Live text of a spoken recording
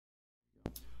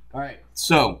All right,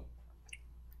 so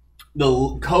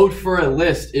the code for a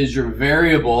list is your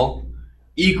variable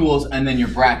equals and then your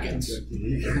brackets,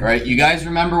 right? You guys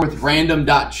remember with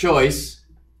random.choice,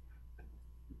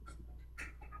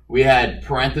 we had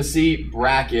parenthesis,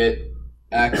 bracket,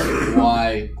 x,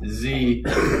 y, z,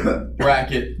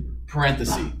 bracket,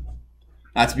 parenthesis.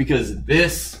 That's because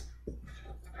this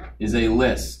is a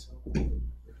list.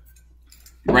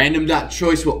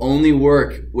 Random.choice will only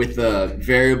work with the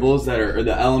variables that are, or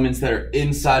the elements that are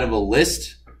inside of a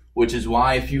list, which is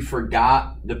why if you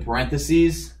forgot the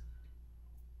parentheses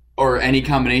or any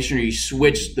combination, or you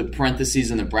switched the parentheses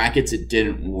and the brackets, it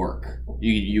didn't work.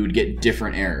 You would get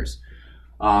different errors.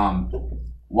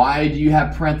 Why do you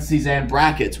have parentheses and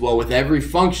brackets? Well, with every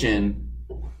function,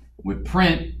 with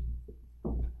print,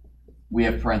 we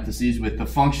have parentheses. With the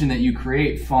function that you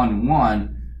create,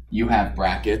 fun1, you have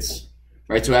brackets.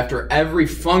 Right, so after every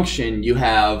function you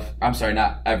have,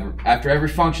 after every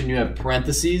function you have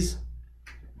parentheses,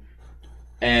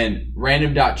 and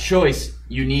random.choice,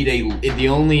 you need the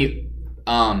only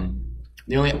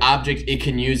object it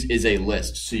can use is a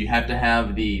list. So you have to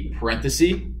have the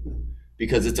parenthesis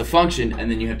because it's a function,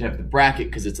 and then you have to have the bracket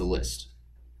because it's a list.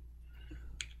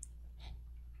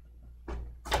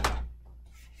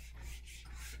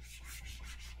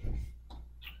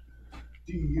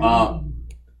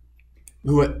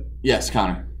 Yes,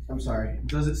 Connor. I'm sorry.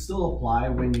 Does it still apply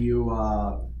when you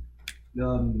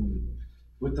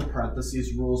with the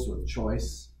parentheses rules with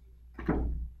choice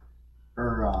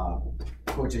or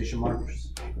quotation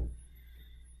marks?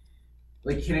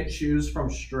 Like, can it choose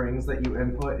from strings that you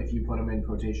input if you put them in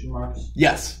quotation marks?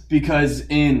 Yes, because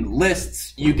in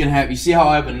lists you can have. You see how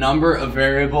I have a number, a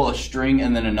variable, a string,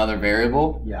 and then another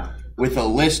variable. Yeah. With a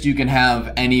list, you can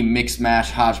have any mix,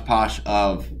 mash, hodgepodge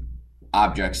of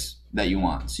objects that you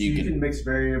want. So you can mix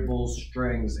variables,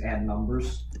 strings, and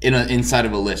numbers inside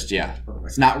of a list. Yeah, perfect.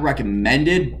 It's not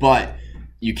recommended, but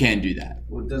you can do that.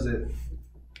 Well, does it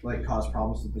like cause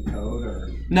problems with the code, or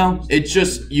no? It's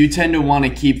just you tend to want to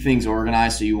keep things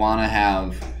organized, so you want to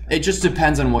have. It just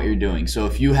depends on what you're doing. So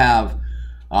if you have,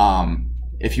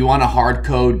 if you want to hard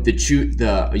code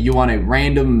you want a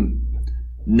random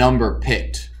number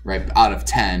picked right out of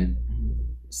 10.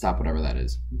 Stop whatever that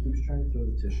is. He keeps trying to throw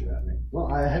the tissue at me.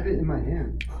 Well, I have it in my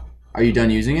hand. Are you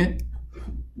done using it?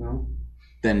 No.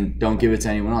 Then don't give it to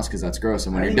anyone else because that's gross.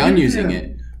 And when you're done using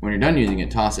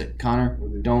it, toss it. Connor,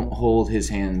 don't hold his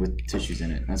hand with tissues in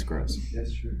it. That's gross.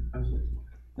 That's true.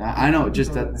 I know,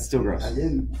 just that's still gross. I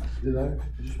didn't. Did I?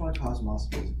 I just want to cause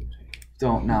muscles.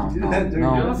 Don't. No.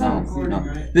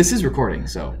 This is recording,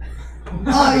 so.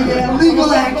 Oh yeah, legal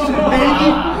action,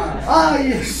 baby. Oh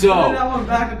yeah. So that one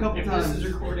back a couple times. If this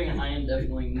is recording, I am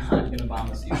definitely not gonna bomb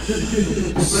us.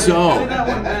 So, that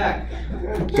one back.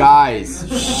 Guys,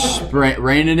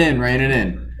 rein it in.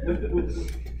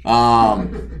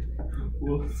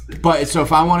 But so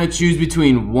if I want to choose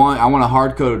between I want a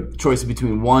hard code choice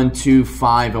between 1, 2,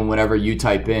 5, and whatever you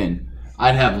type in.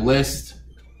 I'd have list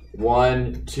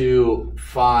 1, 2,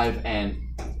 5, and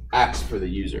X for the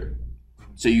user.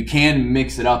 So you can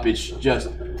mix it up. It's just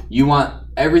you want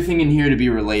everything in here to be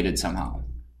related somehow,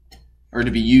 or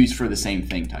to be used for the same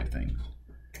thing type thing.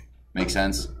 Make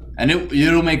sense? And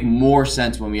it'll make more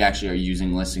sense when we actually are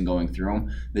using lists and going through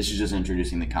them. This is just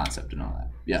introducing the concept and all that.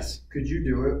 Yes? Could you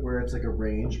do it where it's like a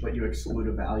range, but you exclude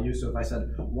a value? So if I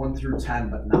said 1 through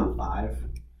 10, but not 5?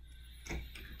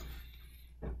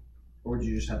 Or would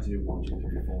you just have to do 1, 2,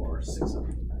 3, 4, or 6, 7,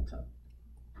 8, 9, 10?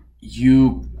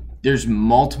 There's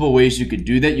multiple ways you could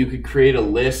do that. You could create a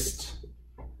list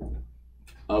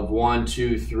of 1,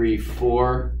 2, 3,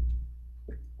 4.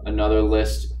 Another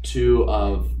list 2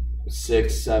 of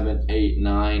 6, 7, 8,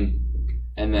 9.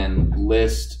 And then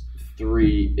list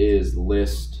 3 is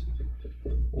list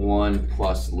 1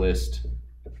 plus list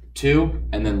 2.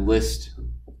 And then list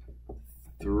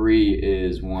 3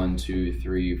 is 1, 2,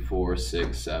 3, 4,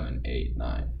 6, 7, 8,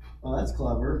 9. Oh, that's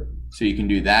clever. So you can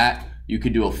do that. You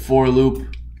could do a for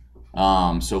loop.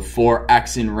 So for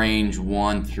x in range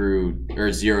 0 through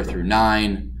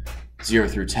 9, 0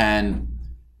 through 10.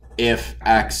 If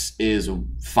x is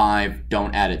 5,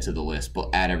 don't add it to the list, but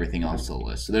add everything else to the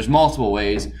list. So there's multiple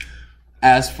ways.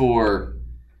 As for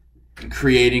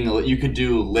creating, you could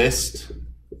do list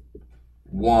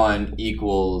 1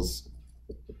 equals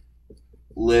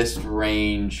list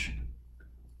range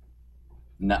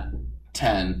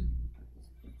 10.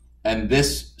 And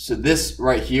this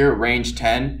right here, range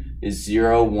 10, is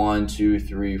 0, 1, 2,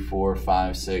 3, 4,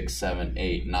 5, 6, 7,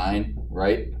 8, 9,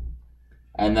 right?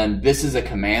 And then this is a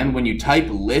command. When you type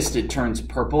list, it turns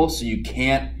purple, so you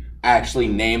can't actually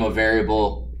name a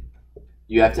variable.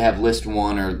 You have to have list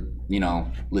 1 or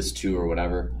list 2 or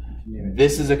whatever.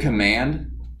 This is a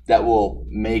command that will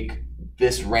make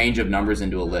this range of numbers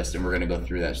into a list, and we're going to go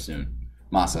through that soon.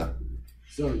 Masa.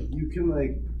 So you can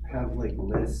like have like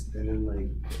list and then like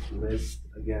list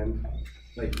again,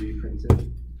 like reprint it,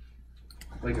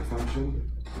 like a function.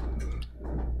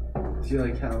 See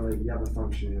like how like you have a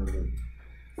function, like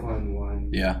fun one,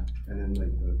 Yeah. and then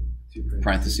like the 2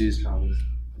 Parentheses. commas.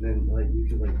 And then like you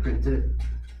can like print it,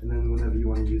 and then whenever you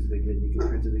want to use it again, you can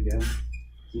print it again.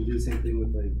 So you do the same thing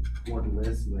with like one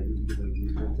list, like you can like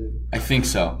reprint it. I think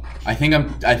so. I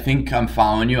think I'm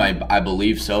following you. I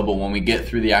believe so. But when we get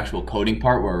through the actual coding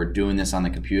part where we're doing this on the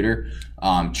computer,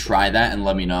 try that and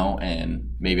let me know,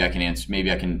 and maybe I can answer. Maybe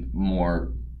I can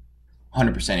more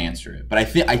 100% answer it. But I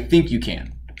think you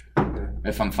can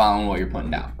if I'm following what you're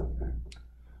putting down.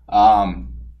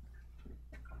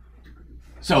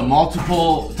 So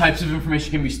multiple types of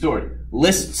information can be stored.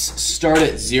 Lists start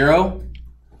at 0.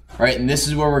 Right, and this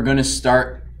is where we're going to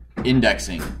start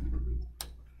indexing.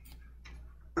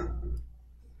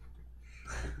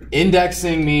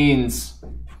 Indexing means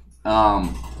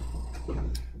the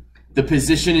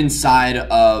position inside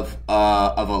of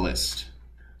a list.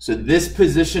 So this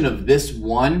position of this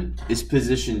 1 is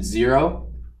position 0,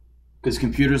 because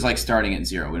computers like starting at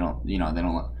 0. We don't, they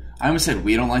don't. I almost said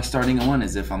we don't like starting at 1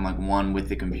 as if I'm like one with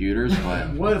the computers,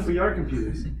 but What if we are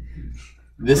computers?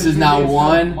 this is now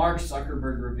 1. Mark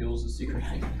Zuckerberg reveals the secret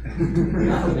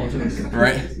identity.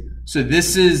 Right? So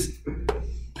this is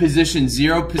position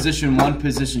 0, position 1,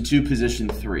 position 2, position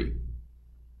 3.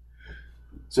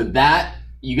 So that,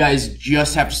 you guys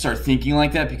just have to start thinking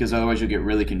like that, because otherwise you'll get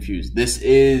really confused. This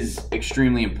is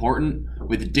extremely important.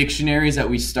 With dictionaries that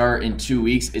we start in 2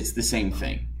 weeks, it's the same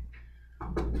thing.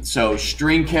 So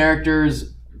string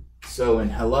characters, so in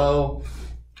hello,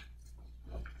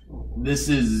 this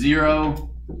is 0,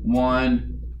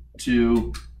 1,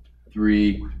 2,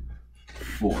 3,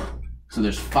 4. So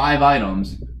there's 5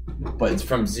 items, but it's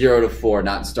from 0 to 4,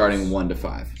 not starting 1 to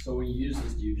 5. So when you use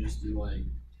this, do you just do like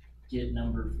get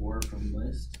number 4 from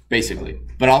list? Basically.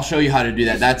 But I'll show you how to do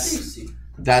that.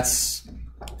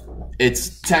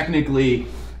 It's technically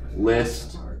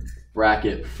list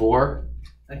bracket 4,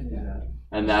 I can do that.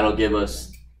 and that'll give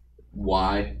us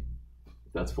Y.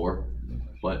 That's 4.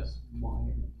 But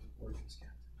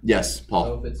yes, So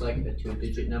Paul. if it's like a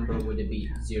 2-digit number, would it be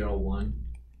 0, 1?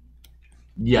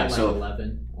 Yeah, Like so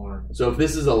 11, or so if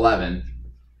this is 11,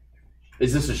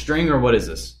 is this a string or what is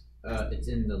this? it's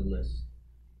in the list.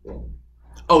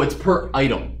 Oh, it's per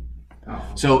item.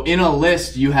 Oh. So in a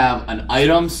list, you have an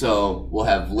item. So we'll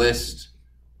have list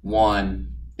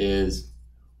 1 is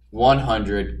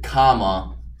 100,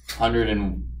 comma,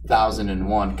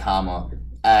 100,001, comma,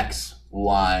 X,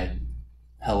 Y,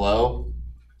 hello.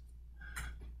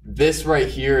 This right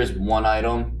here is one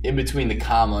item. In between the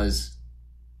commas.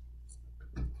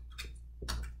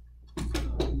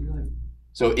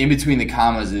 So in between the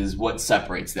commas is what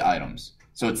separates the items.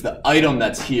 So it's the item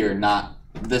that's here, not,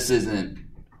 this isn't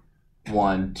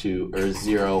 1, 2, or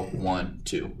 0, 1,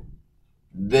 2.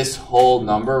 This whole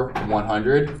number,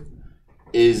 100,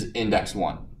 is index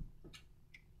 1.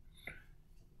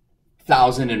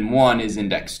 1001 is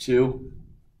index 2.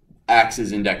 X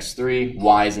is index 3.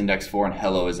 Y is index 4. And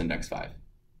hello is index 5.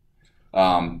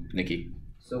 Nikki.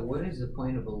 So what is the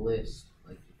point of a list?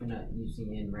 Like if you're not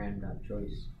using in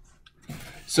random.choice.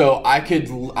 So I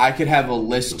could have a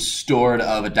list stored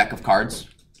of a deck of cards,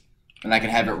 and I could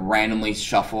have it randomly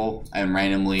shuffle and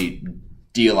randomly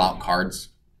deal out cards.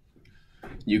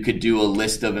 You could do a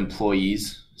list of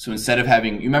employees. So instead of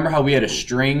having, you remember how we had a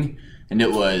string and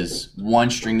it was one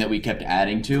string that we kept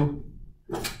adding to?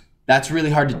 That's really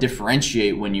hard to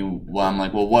differentiate when I'm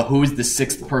like, well, who is the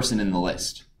 6th person in the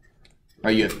list?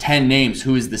 Right? You have 10 names.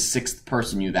 Who is the 6th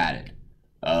person you've added?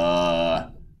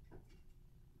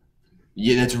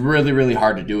 Yeah, that's really, really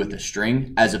hard to do with a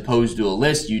string. As opposed to a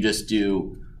list, you just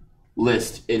do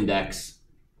list index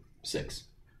 6.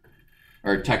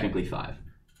 Or technically 5.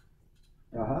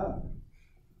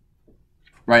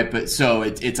 Right, but so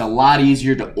it's a lot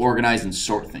easier to organize and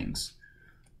sort things.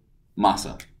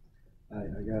 Masa. I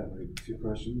got like 2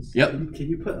 questions. Yep. Can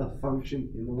you put a function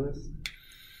in the list?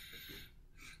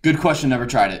 Good question, never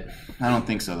tried it. I don't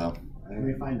think so, though. Can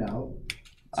we find out?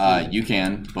 You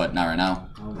can, but not right now.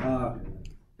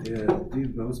 Yeah.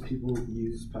 Do most people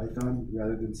use Python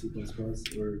rather than C++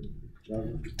 or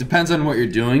Java? Depends on what you're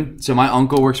doing. So my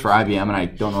uncle works for IBM, and I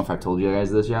don't know if I've told you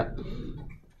guys this yet.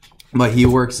 But he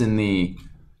works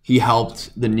he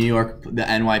helped the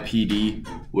NYPD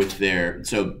with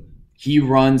so he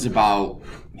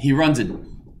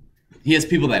has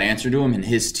people that answer to him, and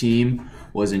his team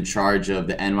was in charge of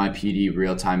the NYPD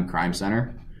Real-Time Crime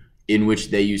Center in which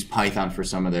they use Python for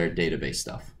some of their database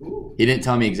stuff. He didn't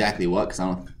tell me exactly what because I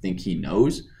don't think he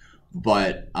knows,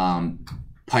 but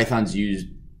Python's used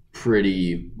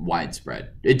pretty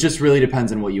widespread. It just really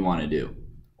depends on what you want to do.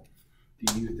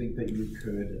 Do you think that you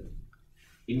could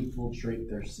infiltrate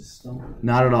their system?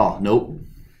 Not at all. Nope.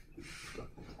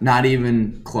 Not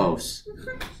even close.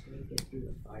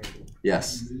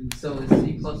 Yes. So is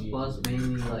C++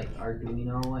 mainly like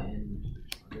Arduino and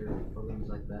other programs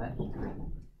like that?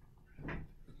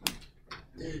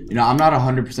 You know, I'm not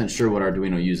 100% sure what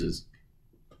Arduino uses.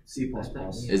 C++.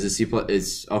 Is it C++?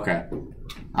 It's okay.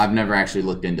 I've never actually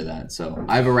looked into that. So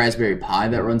I have a Raspberry Pi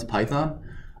that runs Python,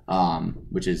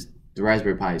 which is the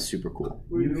Raspberry Pi is super cool.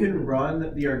 You can run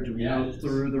the Arduino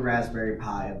through the Raspberry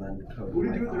Pi and then code. What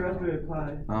do you do with the Raspberry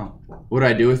Pi? Oh, what do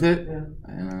I do with it?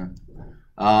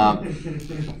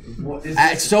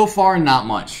 So far, not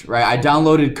much. Right, I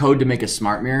downloaded code to make a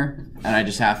smart mirror, and I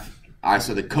just have.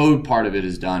 So the code part of it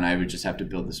is done. I would just have to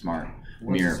build the smart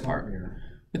mirror part. Mirror?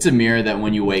 It's a mirror that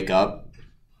when you wake up,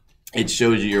 it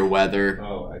shows you your weather,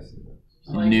 Oh, I see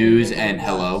that. news, and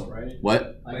hello. Right?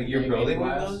 What? Like you're building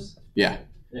one of those? Yeah.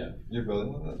 You're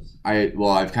building one of those?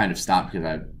 I've kind of stopped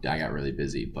because I got really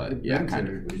busy, but yeah, kind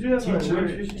of. We should have a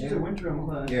winter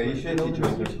class. Yeah, you should teach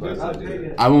us this class. I'll take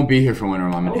it. I won't be here for winter.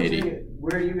 I'm in I'll take Haiti. it.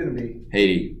 Where are you gonna be?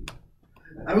 Haiti.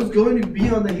 I was going to be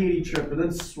on the Haiti trip, but then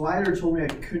Swider told me I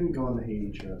couldn't go on the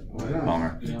Haiti trip.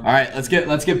 Bummer. All right, let's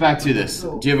get back to this.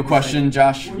 Do you have a question,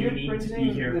 Josh? You need to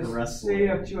be here for wrestling. Say you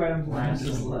have 2 items Last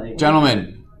left. is like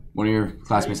Gentlemen, one of your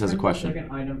classmates has a question.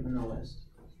 Second item in the list.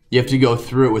 You have to go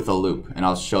through it with a loop, and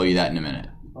I'll show you that in a minute.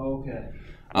 Okay.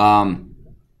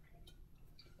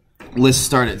 Lists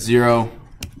start at 0.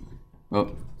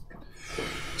 Oh.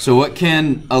 So what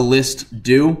can a list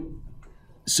do?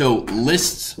 So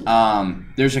lists,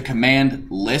 there's a command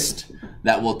list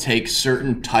that will take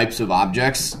certain types of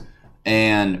objects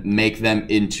and make them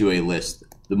into a list.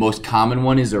 The most common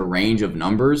one is a range of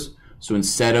numbers. So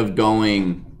instead of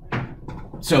going,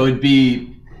 so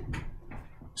you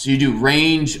do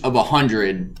range of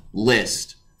 100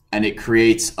 list, and it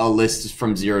creates a list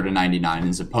from 0 to 99,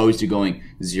 as opposed to going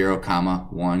 0,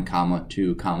 1,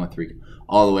 2, 3,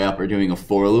 all the way up, or doing a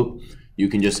for loop. You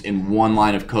can just, in one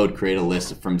line of code, create a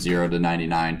list from 0 to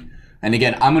 99. And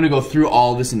again, I'm going to go through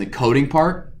all of this in the coding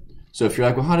part. So if you're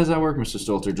like, well, how does that work, Mr.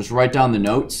 Stolter? Just write down the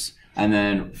notes and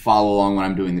then follow along when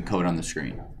I'm doing the code on the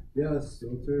screen. Yes,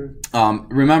 Stolter.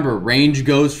 Remember, range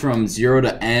goes from 0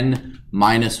 to n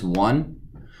minus 1.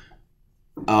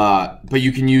 But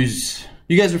you can use,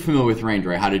 you guys are familiar with range,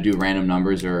 right? How to do random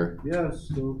numbers, or Yes,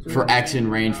 Stolter. for x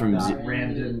in range from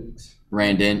Random.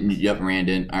 random. Yep,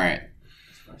 random. All right.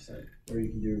 Or you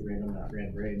can do random, not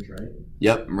rand range, right?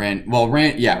 Yep, rand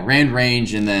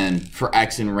range, and then for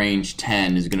x in range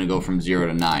 10 is going to go from 0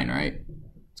 to 9, right?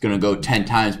 It's going to go 10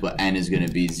 times, but n is going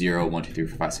to be 0, 1, 2, 3,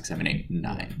 4, 5, 6, 7, 8,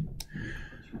 9.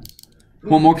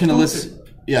 What more can a list?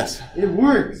 Yes. It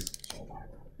works.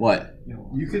 What?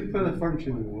 You could put a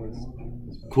function in the list.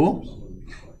 Cool.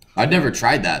 I've never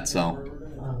tried that, so.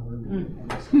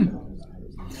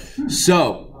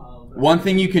 So, one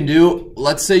thing you can do,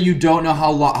 let's say you don't know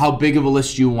how big of a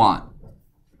list you want.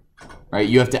 Right?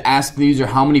 You have to ask the user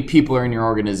how many people are in your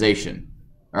organization,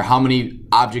 or how many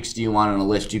objects do you want on a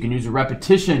list. You can use a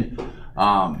repetition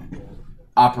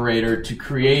operator to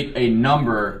create a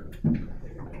number,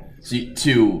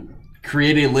 to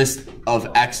create a list of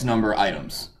X number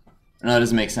items. I know that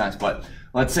doesn't make sense, but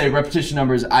let's say repetition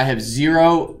numbers, I have a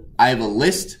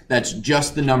list that's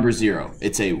just the number 0.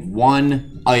 It's a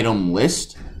 1 item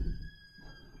list,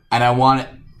 and I want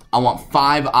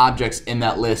 5 objects in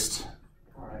that list.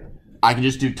 I can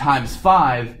just do times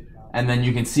 5, and then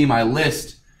you can see my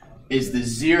list is the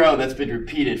 0 that's been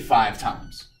repeated 5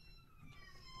 times.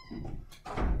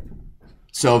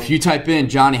 So if you type in,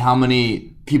 Johnny, how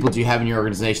many people do you have in your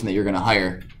organization that you're going to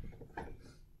hire?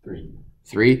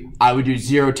 3. I would do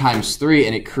 0 times 3,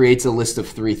 and it creates a list of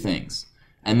 3 things.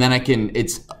 And then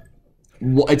it's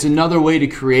another way to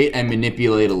create and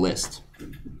manipulate a list.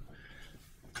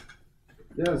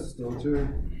 Yes, Stolter.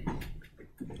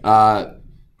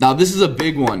 Now this is a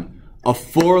big one. A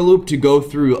for loop to go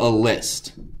through a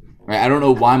list. Right? I don't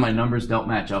know why my numbers don't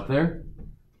match up there.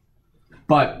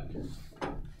 But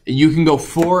you can go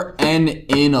for n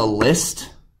in a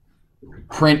list,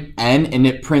 print n, and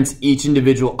it prints each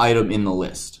individual item in the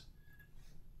list.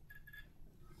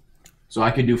 So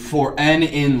I could do for n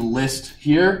in list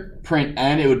here, print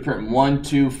n, it would print 1,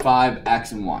 2, 5,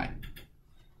 x, and y.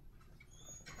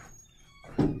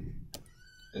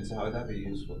 And so how would that be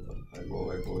useful? Like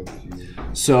what would you...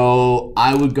 So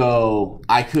I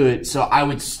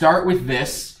would start with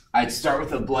this, I'd start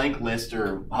with a blank list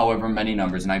or however many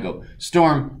numbers, and I go,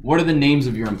 Storm, what are the names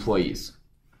of your employees?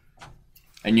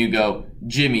 And you go,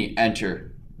 Jimmy,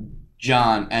 enter.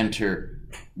 John, enter.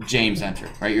 James, enter.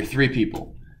 Right? You're 3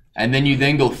 people. And then you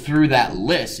then go through that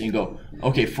list and you go,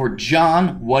 okay, for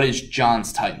John, what is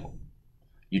John's title?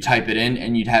 You type it in,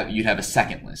 and you'd have a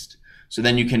second list. So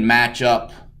then you can match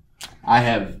up. I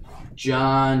have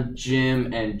John,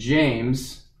 Jim, and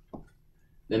James.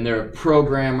 Then they're a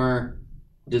programmer,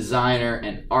 designer,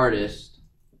 and artist.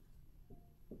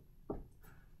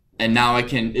 And now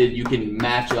you can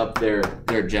match up their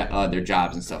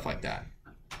jobs and stuff like that.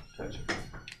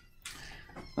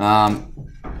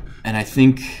 And I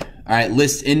think, all right,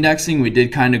 list indexing, we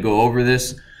did kind of go over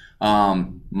this.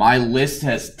 My list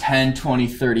has 10, 20,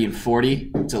 30, and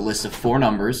 40. It's a list of 4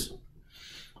 numbers.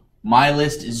 My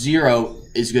list 0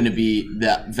 is going to be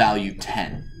the value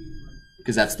 10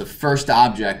 because that's the first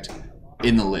object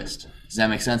in the list. Does that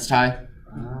make sense, Ty?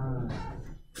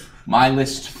 My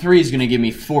list 3 is going to give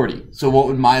me 40. So what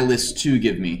would my list 2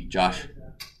 give me, Josh?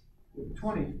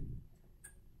 20.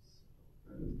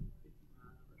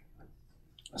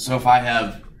 So if I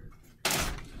have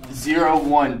 0,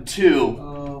 1,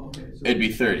 2, Okay. So, it'd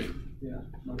be 30. yeah.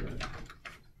 Okay.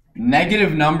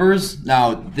 Negative numbers,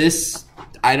 now this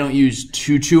I don't use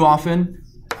too often,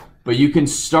 but you can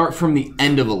start from the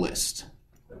end of a list.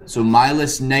 So my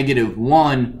list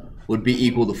 -1 would be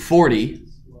equal to 40.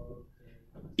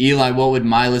 Eli, what would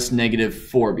my list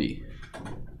 -4 be?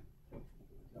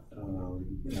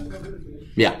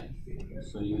 Yeah.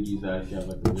 So you would use that if you have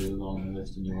like a really long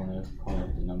list and you want to call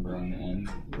out the number on the end.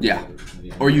 Yeah.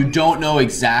 Or you don't know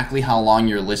exactly how long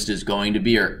your list is going to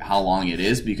be or how long it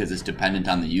is because it's dependent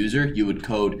on the user. You would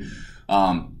code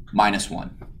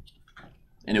 -1,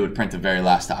 and it would print the very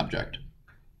last object.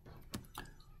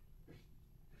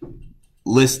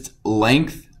 List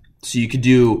length. So you could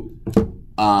do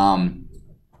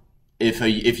if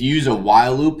you use a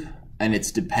while loop and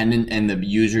it's dependent and the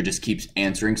user just keeps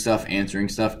entering,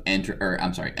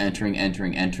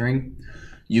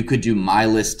 you could do my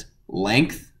list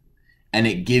length, and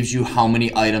it gives you how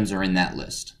many items are in that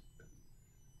list.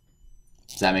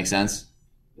 Does that make sense?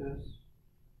 Yes.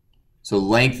 So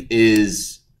length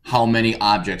is how many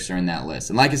objects are in that list.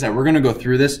 And like I said, we're going to go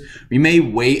through this. We may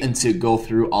wait until go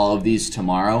through all of these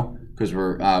tomorrow because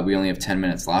we only have 10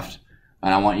 minutes left.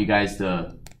 And I want you guys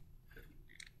to,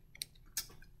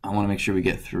 I want to make sure we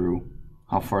get through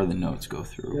how far the notes go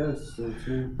through. Yes, that's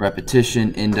it.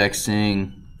 Repetition,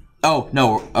 indexing. Oh,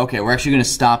 no. Okay, we're actually going to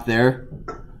stop there.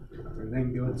 And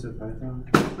then go into Python.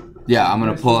 Yeah, I'm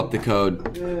going to pull up the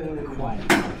code. Yeah. Quiet.